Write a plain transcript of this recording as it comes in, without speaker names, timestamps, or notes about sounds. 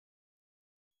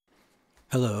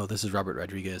Hello, this is Robert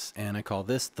Rodriguez, and I call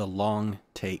this the long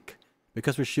take.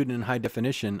 Because we're shooting in high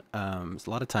definition, a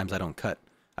lot of times I don't cut.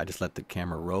 I just let the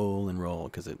camera roll and roll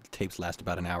because tapes last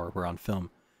about an hour. Where on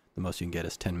film, the most you can get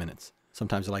is 10 minutes.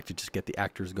 Sometimes I like to just get the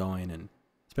actors going, and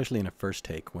especially in a first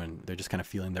take when they're just kind of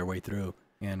feeling their way through.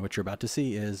 And what you're about to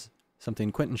see is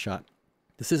something Quentin shot.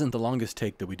 This isn't the longest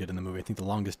take that we did in the movie. I think the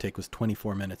longest take was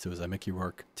 24 minutes. It was a Mickey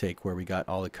Rourke take where we got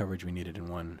all the coverage we needed in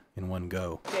one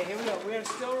go. Okay, here we go. We are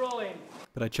still rolling.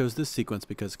 But I chose this sequence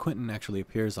because Quentin actually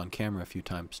appears on camera a few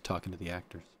times talking to the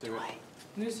actors.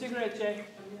 New cigarette, Jay.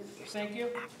 Thank you.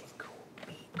 Acting cool.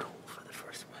 Be cool for the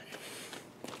first one.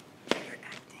 You're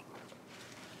acting.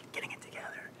 Getting it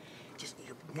together. Just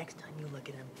next time you look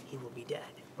at him, he will be dead.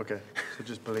 Okay, so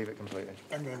just believe it completely.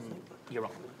 And then you're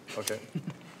on. Okay.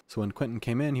 So when Quentin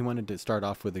came in, he wanted to start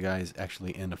off with the guys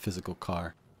actually in a physical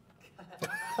car.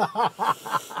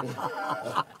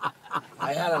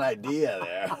 I had an idea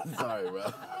there. Sorry,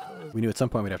 bro. We knew at some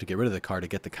point we'd have to get rid of the car to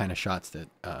get the kind of shots that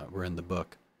were in the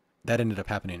book. That ended up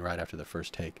happening right after the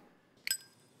first take.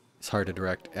 It's hard to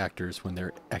direct actors when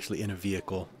they're actually in a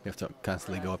vehicle. You have to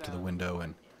constantly go up to the window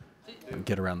and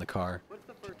get around the car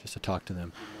just to talk to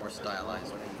them. More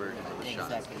stylized version of the shot,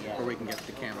 where we can get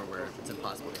the camera where it's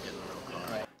impossible to get in the real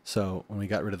car. Right. So when we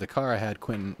got rid of the car, I had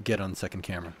Quentin get on the second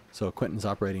camera. So Quentin's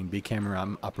operating B camera,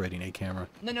 I'm operating A camera.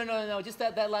 No. Just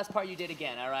that last part you did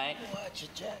again, all right? Watch it,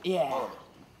 Jack. Yeah.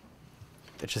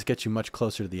 It just gets you much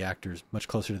closer to the actors, much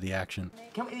closer to the action.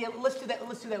 Let's do that.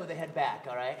 Let's do that with the head back,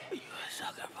 all right? You a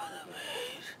sucker for the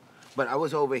bass. But I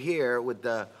was over here with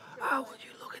the, oh, would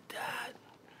you look at that?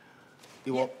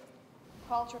 You won't?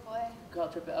 Call AAA. Call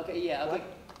triple. Okay, yeah. Okay.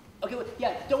 Okay. Well,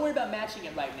 yeah. Don't worry about matching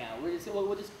it right now. We'll just Okay, get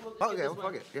well, this fuck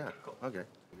one. it, yeah, okay.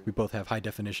 We both have high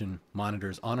definition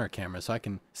monitors on our camera, so I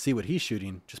can see what he's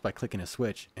shooting just by clicking a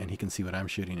switch, and he can see what I'm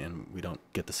shooting, and we don't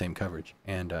get the same coverage.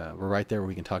 And we're right there where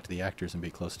we can talk to the actors and be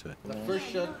close to it. The first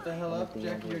shut the hell up,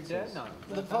 Jackie, you're dead? No.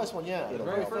 The first one, yeah. The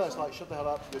very first, like, shut the hell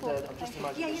up, you're dead. I'm just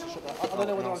imagining shut the hell up. I don't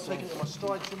know whether I'm taking it in my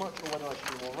stride too much, or whether I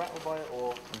should be more rattled by it,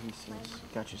 or...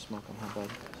 Got you smoking, how bad?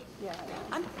 Yeah.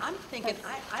 I'm thinking.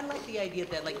 I like the idea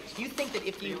that like you think that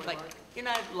if you like you're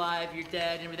not alive, you're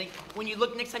dead and everything. When you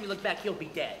look next time you look back, he'll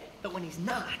be dead. But when he's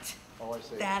not, Oh, I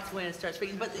see. that's when it starts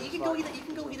freaking. But you can go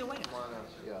either way.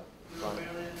 Yeah.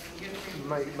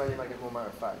 Right. Maybe make it more matter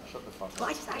of fact. Shut the fuck up. Well,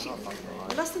 I just actually I'm not fucking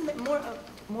alive. less than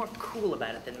more cool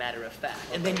about it than matter of fact,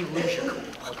 and then you lose your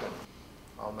cool. Okay.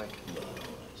 I'll make it.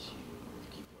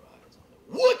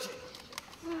 Would you?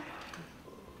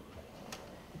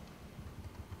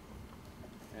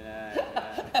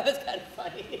 That was kind of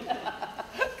funny.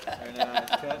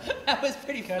 That was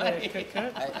pretty funny. I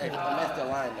missed the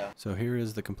line, though. So here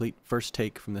is the complete first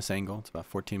take from this angle. It's about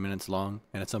 14 minutes long,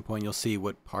 and at some point you'll see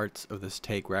what parts of this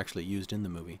take were actually used in the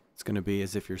movie. It's going to be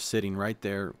as if you're sitting right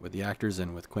there with the actors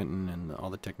and with Quentin and all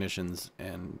the technicians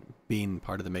and being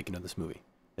part of the making of this movie.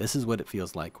 This is what it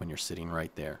feels like when you're sitting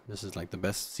right there. This is like the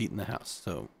best seat in the house,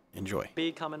 so enjoy.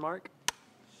 B, common mark.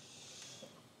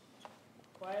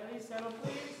 Quietly, settle,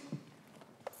 please.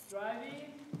 Driving.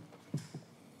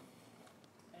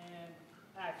 And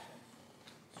action.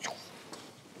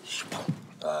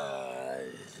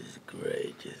 This is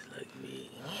great, just like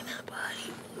me in a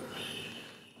body movie.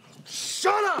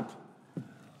 Shut up!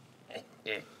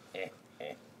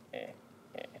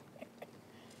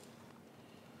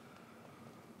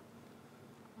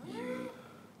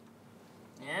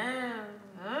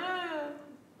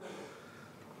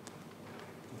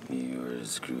 You're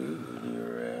screwed,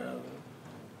 you're out.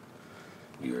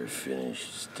 You're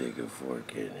finished, stick a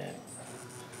fork in it.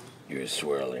 You're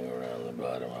swirling around the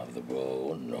bottom of the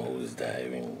bowl, nose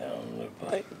diving down the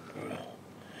pipe.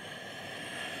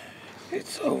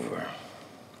 It's over.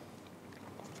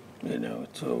 You know,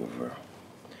 it's over.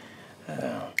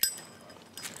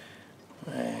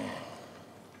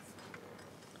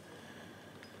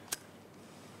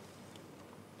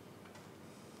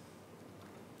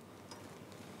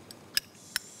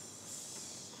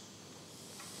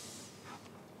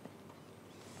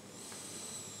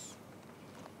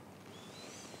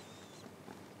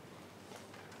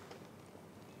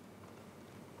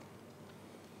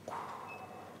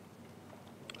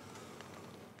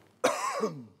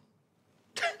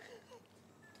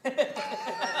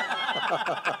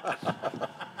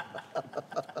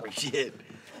 Shit.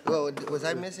 Well, was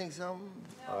I missing something?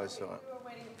 Oh, it's alright.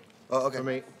 Oh, okay. For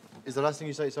me, is the last thing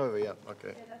you say it's over? Yeah,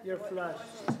 okay. You're flush.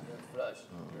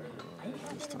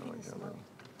 This time I got it.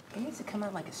 It needs to come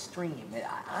out like a stream.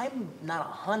 I'm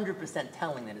not 100%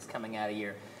 telling that it's coming out of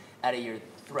your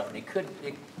throat. It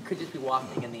could just be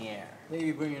wafting in the air.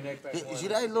 Maybe bring your neck back.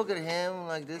 Should I look at him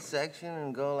like this section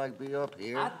and go like be up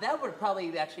here? That would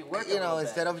probably actually work. You know,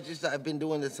 instead of just I've been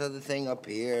doing this other thing up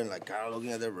here and like kind of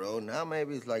looking at the road. Now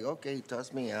maybe it's like, okay,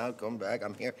 toss me out, come back,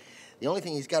 I'm here. The only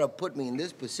thing he's got to put me in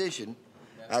this position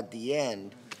at the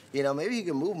end. You know, maybe he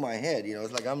can move my head. You know,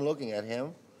 it's like I'm looking at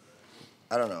him.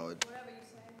 I don't know. Whatever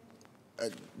you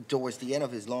say. Towards the end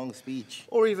of his long speech.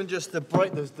 Or even just the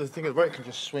brake, the thing of the brake can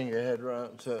just swing your head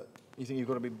right to, you think you've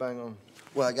got to be bang on.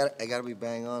 Well, I gotta be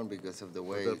bang on because of the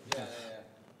way.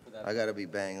 I gotta be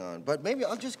bang on. But maybe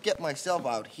I'll just get myself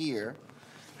out here.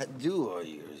 Oh,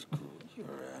 you're cool.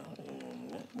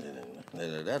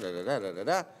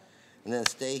 And then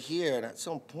stay here. And at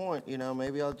some point, you know,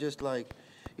 maybe I'll just like,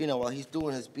 you know, while he's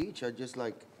doing his speech, I'll just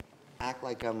like act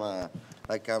like I'm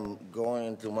going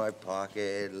into my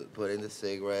pocket, putting the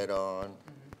cigarette on.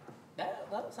 That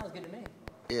sounds good to me.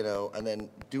 You know, and then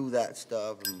do that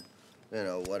stuff and, you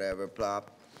know, whatever,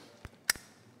 plop.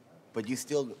 But you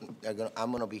still are gonna,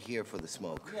 I'm gonna be here for the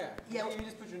smoke. Yeah, you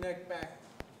just put your neck back.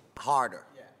 Harder.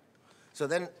 Yeah. So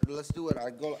then, let's do it.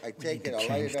 I take it, I light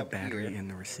Change it the up battery here. in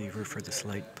the receiver for the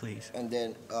slate, please. And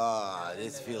then,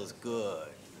 this feels good.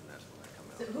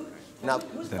 Now,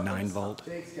 The 9-volt.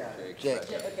 Jake.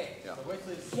 okay.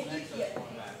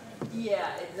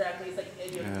 Yeah, exactly. It's like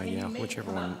can you yeah, make it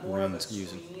whichever come out one more of a Rune's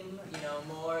using. stream, you know,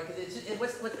 more because it's just,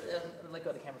 let go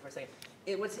of the camera for a second.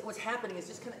 What's happening is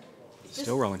just kind of. It's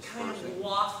Still rolling. kind of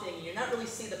wafting. You're not really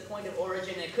seeing the point of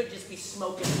origin. It could just be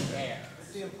smoke in the air.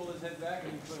 See him pull his head back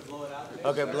and you blow it out.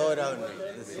 Okay, blow it out.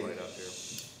 Let's blow it out here.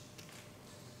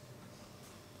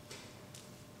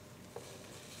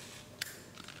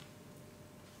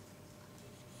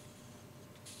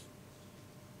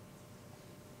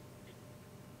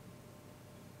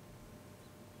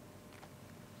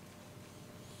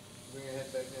 Bring your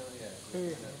head back down, yeah.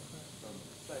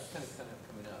 It's kind of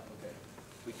coming up, okay.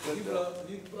 We could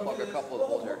Plug plug a couple of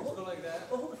holes there. Hold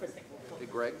it for a second. Hey,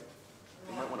 Greg,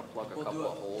 you might want to plug a couple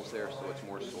of holes there so it's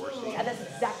more sourcey. Yeah, that's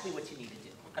exactly what you need to do.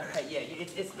 Okay,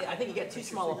 yeah, I think you got too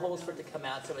small holes for it to come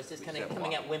out, so it's just kind of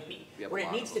coming out wimpy. Where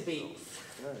it needs to be.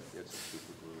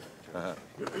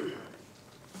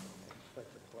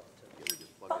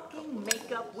 Fucking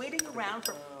makeup, waiting around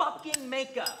for fucking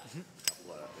makeup.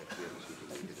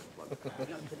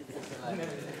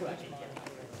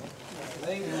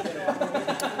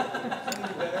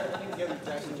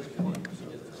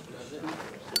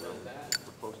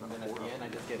 And then at the end, I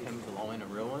just get him blowing a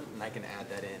real one, and I can add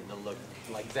that in. It'll look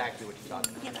like exactly what you're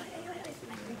talking about.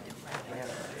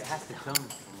 It has to come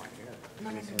from my hair. No,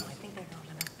 I think they're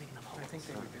not big enough holes.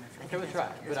 Okay, we'll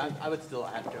try. But I would still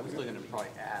add. I was still gonna probably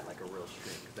add like a real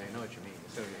string because I know what you mean.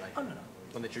 So you're like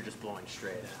one that you're just blowing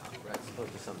straight out, right? As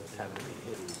opposed to something that's having to be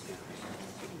hidden.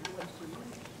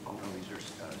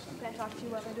 Can I talk to you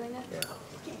while they're doing that? Yeah.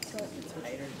 So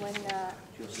when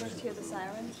you first hear the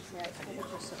sirens, yeah, I think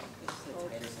it's just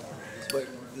But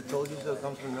the told you so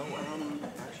comes from nowhere.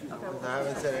 I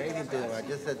haven't said anything to him. I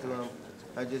just said to him,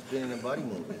 I've just been in a buddy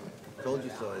movie. Told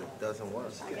you so, it doesn't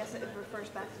work. I guess it refers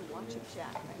back to One Chip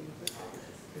Shack.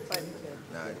 But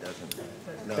No, it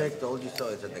doesn't. No, it's told you so,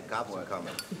 it's that the cops are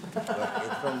coming. But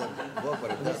it's from the book,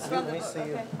 but it doesn't. from the book,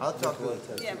 okay. I'll talk to him.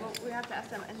 Yeah, well, we have to ask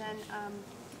them. And then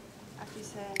after you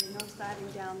say no sliding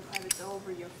down the pipe, it's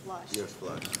over, you're flush. You're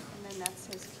flush. And then that's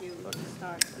his cue to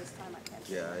start. This time I can't.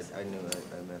 Yeah, I knew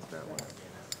I messed that one.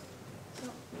 So,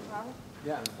 Robert?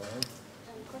 Yeah. And of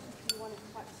course, if you want to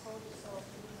cut told you so,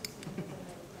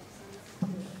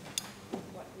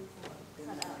 what we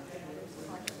cut out, there's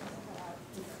parts that cut out.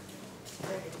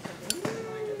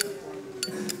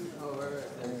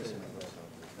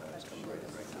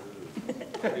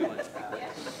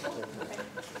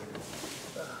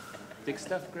 Big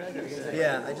stuff, Greg?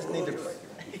 Yeah, I just need to.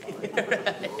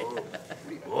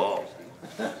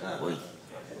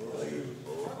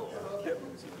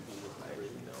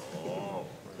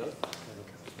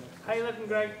 How you looking,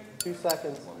 Greg? 2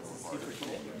 seconds. I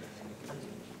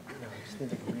just need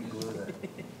to re-glue that.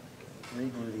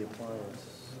 Re-glue the appliance.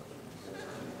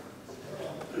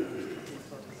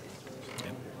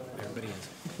 Yep, everybody is.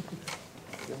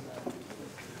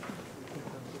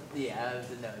 Yeah, it was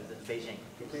Beijing.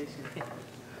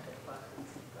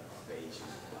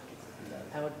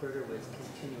 Howard Berger was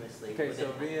continuously. Okay, so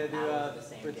within Rhea, do, hours of the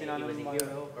same routine day, on he was a him,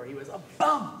 hero or he was a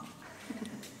bum.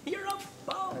 You're a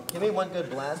bum. Give me one good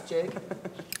blast, Jake.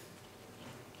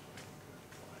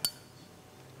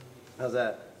 How's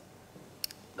that?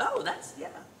 Oh, that's yeah.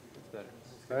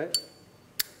 All right?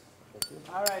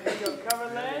 All right, here you go.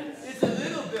 Cover lens. It's a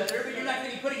little better, but you're not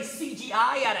going to be putting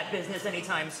CGI out of business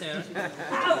anytime soon.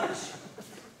 Ouch!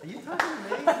 Are you talking to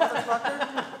me,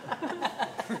 motherfucker?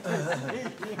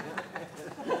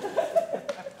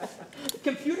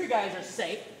 Computer guys are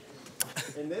safe.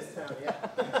 In this town, yeah.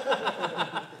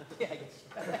 Yeah, I guess.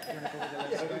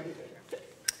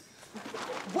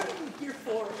 What are we here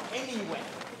for anyway?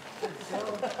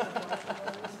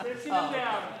 Sit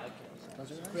down.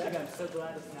 Greg, I'm so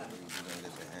glad it's not.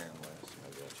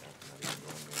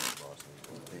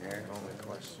 The only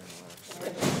question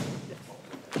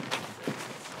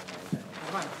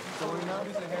So we know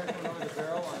there's a hair coming over the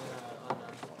barrel on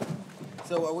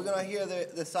So are we gonna hear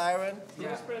the siren?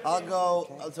 Yeah. I'll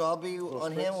go, so I'll be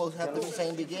on him, we'll have the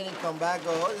same beginning, come back,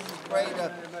 go, oh, this is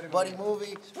great, buddy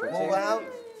movie, move out.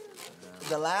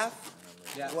 The laugh,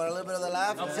 Yeah. you want a little bit of the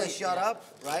laugh? It says shut up,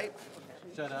 right?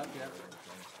 Shut up, yeah.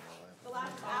 The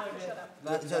last after shut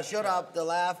up. So shut up, the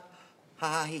laugh, ha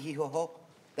ha he he ho ho,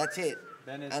 that's it.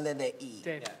 Then it's- And then the E.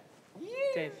 Dave.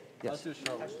 Dave. Let's do a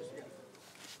short one.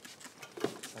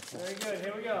 Very good.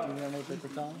 Here we go.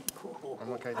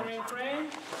 I'm okay. Frame.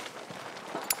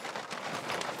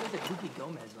 There's a Goopy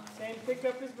Gomez line. Same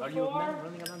pickup as before. Are you a man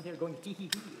running around here going hee hee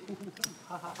hee?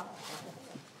 Ha ha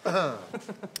ha.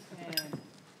 And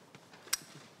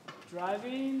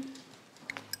driving.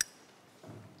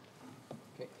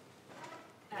 Okay.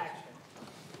 Action.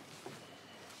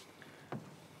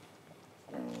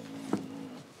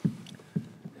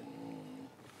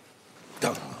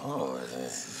 Oh,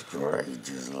 this is great,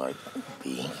 just like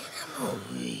being in a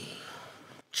movie.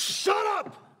 Shut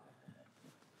up!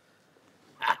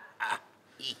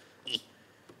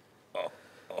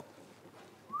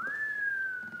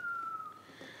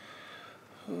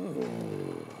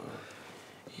 Oh,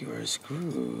 you're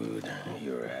screwed.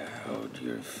 You're out.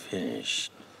 You're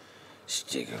finished.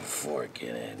 Stick a fork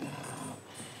in it.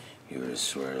 You're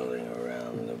swirling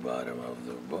around the bottom of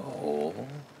the bowl.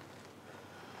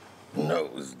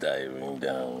 Nose diving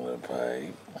down the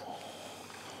pipe.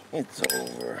 It's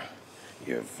over.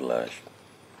 You're flush.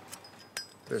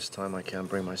 This time I can't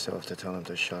bring myself to tell him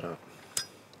to shut up.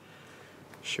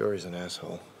 Sure, he's an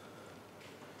asshole.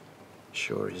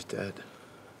 Sure, he's dead.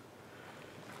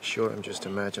 Sure, I'm just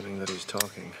imagining that he's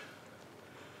talking.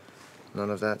 None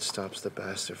of that stops the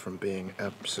bastard from being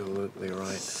absolutely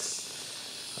right.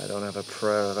 I don't have a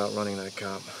prayer about running that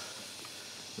cop.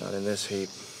 Not in this heap.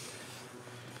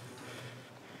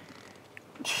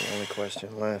 The only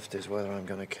question left is whether I'm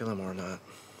gonna kill him or not.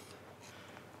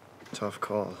 Tough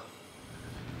call.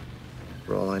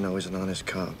 For all I know, he's an honest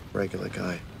cop, regular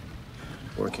guy.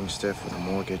 Working stiff with a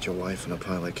mortgage, a wife, and a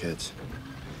pile of kids.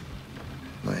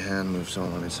 My hand moves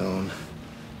all on its own,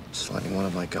 sliding one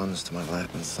of my guns to my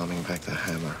lap and thumbing back the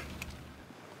hammer.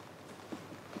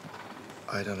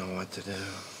 I don't know what to do.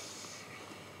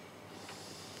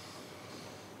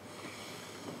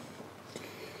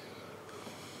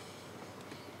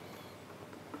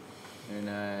 Very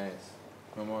nice.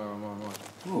 One more.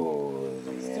 Oh,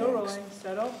 Still rolling.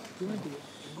 Settle.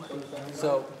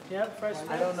 So, Yep. Fresh.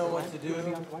 I don't know what to do,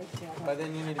 but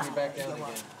then you need to be back down again.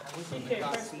 Okay.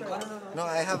 Fresh spread. No,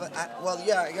 I have a, well,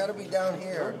 yeah, I gotta be down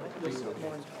here.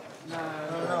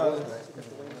 No.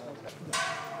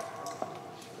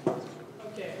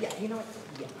 Okay. Yeah, you know what?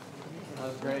 Yeah. That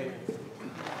was great.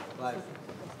 Live.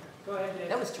 Go ahead, Dave.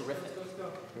 That was terrific. Let's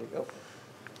go. Here we go.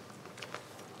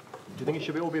 Do you think it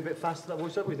should all be a bit faster, that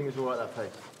voice up, or do you think it's all right, that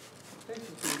pace? Thanks,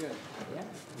 it's pretty good. Yeah.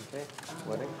 Okay.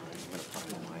 Wedding?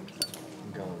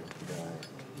 I'm going, guy.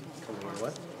 Coming on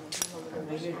what?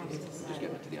 Just get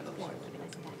it to the other one.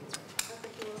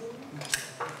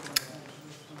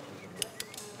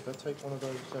 Can I take one of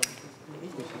those?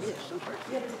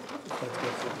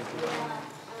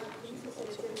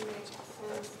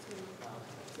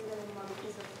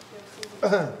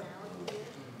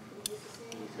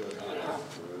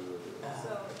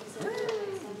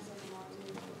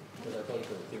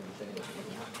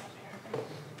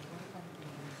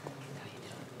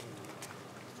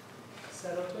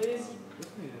 Settle, please.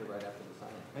 We did it right after the sign.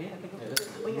 Oh, yeah, I think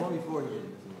The one before you did it.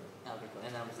 Okay, cool.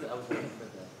 And I was waiting for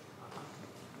the.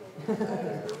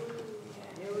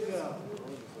 Here we go.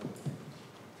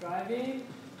 Driving.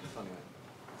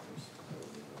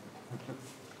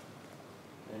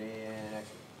 And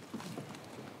action.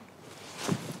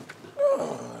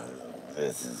 Oh,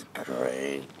 this is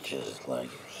great, just like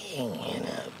being in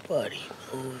a buddy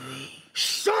movie.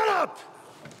 Shut up!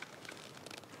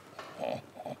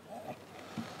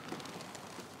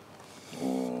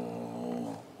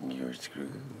 You're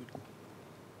screwed.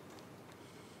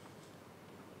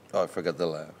 Oh, I forgot the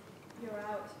laugh. You're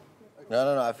out.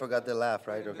 No, I forgot the laugh,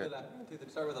 right? Okay.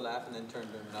 Start with a laugh and then turn to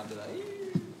him and I'll do that.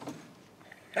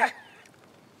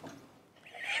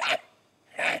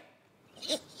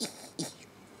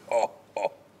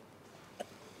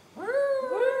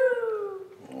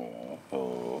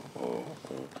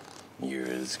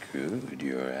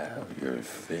 around. You're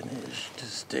finished.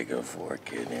 Stick a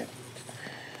fork in it.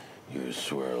 You're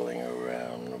swirling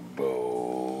around the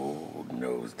bowl,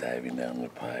 nose diving down the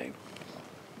pipe.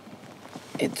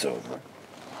 It's over.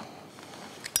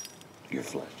 You're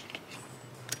flushed.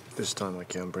 This time I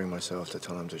can't bring myself to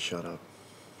tell him to shut up.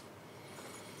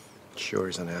 Sure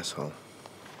he's an asshole.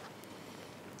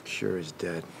 Sure he's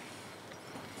dead.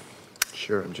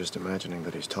 Sure I'm just imagining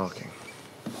that he's talking.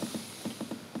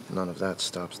 None of that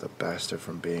stops the bastard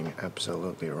from being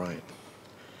absolutely right.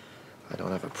 I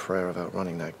don't have a prayer about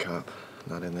running that cop.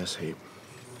 Not in this heap.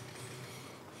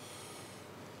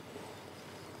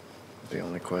 The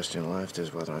only question left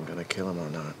is whether I'm gonna kill him or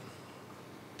not.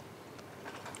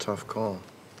 Tough call.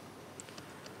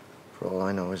 For all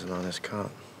I know, he's an honest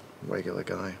cop. Regular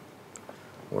guy.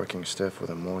 Working stiff with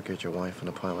a mortgage, a wife, and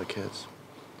a pile of kids.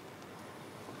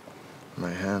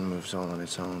 My hand moves all on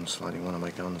its own, sliding one of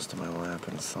my guns to my lap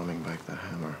and thumbing back the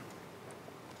hammer.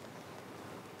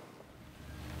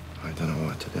 I don't know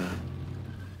what to do.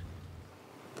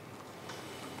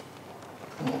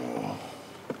 Oh,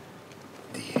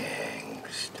 the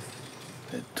angst,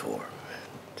 the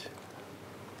torment.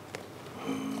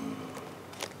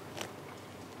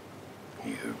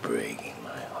 You're breaking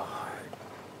my heart.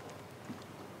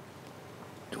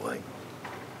 Dwight,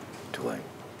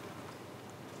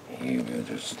 you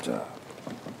better stop.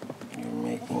 You're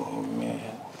making me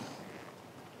mad.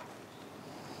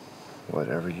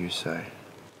 Whatever you say.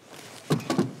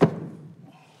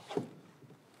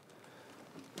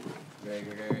 Very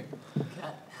good.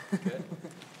 Good?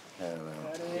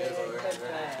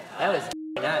 That was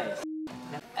nice.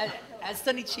 As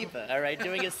Sonny Chiba, all right,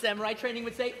 doing his samurai training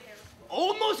would say,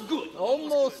 almost good.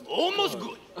 Almost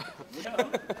good.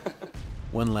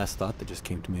 One last thought that just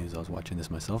came to me as I was watching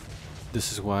this myself.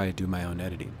 This is why I do my own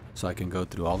editing, so I can go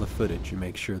through all the footage and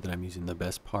make sure that I'm using the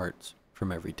best parts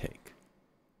from every take.